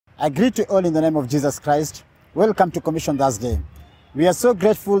I greet you all in the name of Jesus Christ. Welcome to Commission Thursday. We are so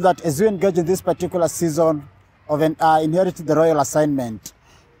grateful that as we engage in this particular season of inheriting the royal assignment,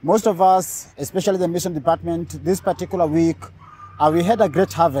 most of us, especially the mission department, this particular week, we had a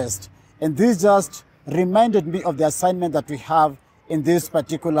great harvest. And this just reminded me of the assignment that we have in this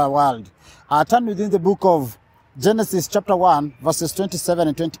particular world. Turn within the book of Genesis chapter 1, verses 27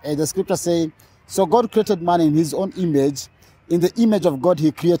 and 28. The scripture says, "So God created man in his own image. In the image of God he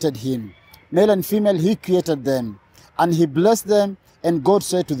created him. Male and female he created them. And he blessed them, and God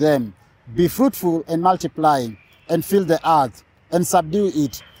said to them, Be fruitful and multiply, and fill the earth, and subdue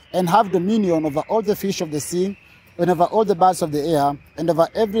it, and have dominion over all the fish of the sea, and over all the birds of the air, and over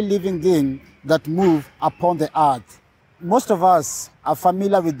every living thing that move upon the earth." Most of us are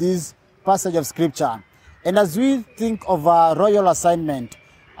familiar with this passage of scripture. And as we think of our royal assignment,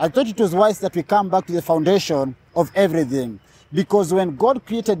 I thought it was wise that we come back to the foundation of everything. Because when God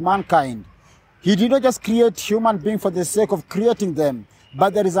created mankind, he did not just create human beings for the sake of creating them,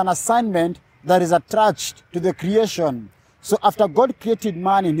 but there is an assignment that is attached to the creation. So after God created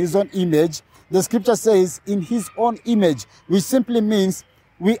man in his own image, the scripture says in his own image, which simply means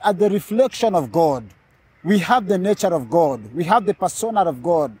we are the reflection of God. We have the nature of God. We have the persona of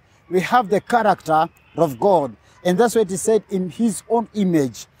God. We have the character of God. And that's what he said, in his own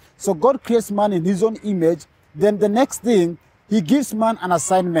image. So God creates man in his own image. Then the next thing, he gives man an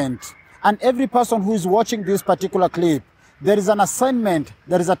assignment. And every person who is watching this particular clip, there is an assignment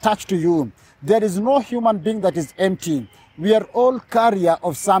that is attached to you. There is no human being that is empty. We are all carrier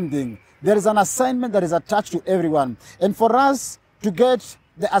of something. There is an assignment that is attached to everyone. And for us to get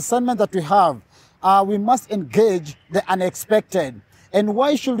the assignment that we have, we must engage the unexpected. And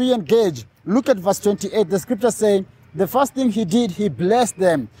why should we engage? Look at verse 28. The scripture says, the first thing he did, he blessed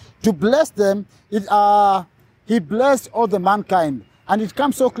them. To bless them, he blessed all the mankind. And it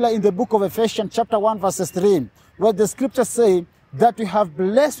comes so clear in the book of Ephesians chapter 1 verses 3, where the scripture say that we have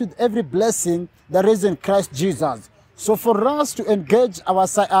blessed with every blessing that is in Christ Jesus. So for us to engage the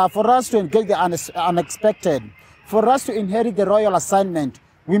unexpected, for us to inherit the royal assignment,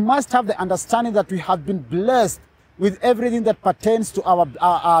 we must have the understanding that we have been blessed with everything that pertains to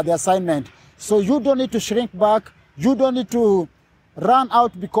the assignment. So you don't need to shrink back. You don't need to run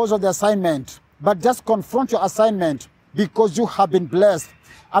out because of the assignment, but just confront your assignment because you have been blessed.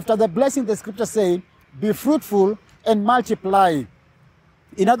 After the blessing, the scripture say, be fruitful and multiply.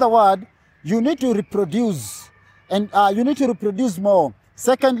 In other words, you need to reproduce, and you need to reproduce more.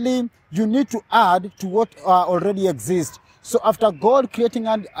 Secondly, you need to add to what already exists. So after God creating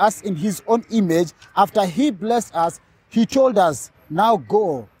us in his own image, after he blessed us, he told us, now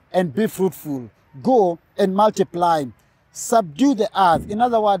go and be fruitful. Go and multiply. Subdue the earth. In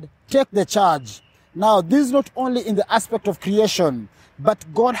other words, take the charge. Now, this is not only in the aspect of creation, but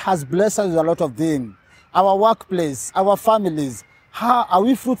God has blessed us with a lot of things. Our workplace, our families. How are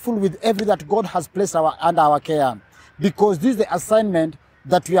we fruitful with everything that God has placed under our care? Because this is the assignment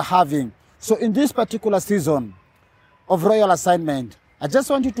that we are having. So in this particular season of royal assignment, I just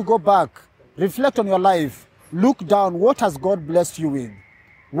want you to go back, reflect on your life, look down, what has God blessed you with?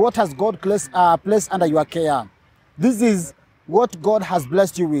 What has God placed under your care? This is what God has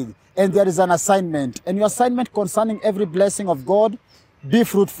blessed you with. And there is an assignment. And your assignment concerning every blessing of God, be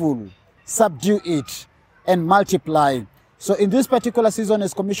fruitful, subdue it, and multiply. So in this particular season,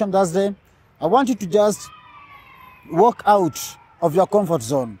 as Commission Thursday, I want you to just walk out of your comfort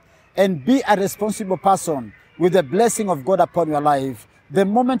zone and be a responsible person with the blessing of God upon your life. The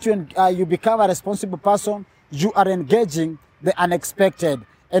moment you become a responsible person, you are engaging the unexpected.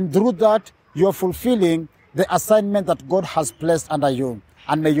 And through that, you are fulfilling the assignment that God has placed under you.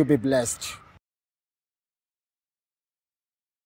 And may you be blessed.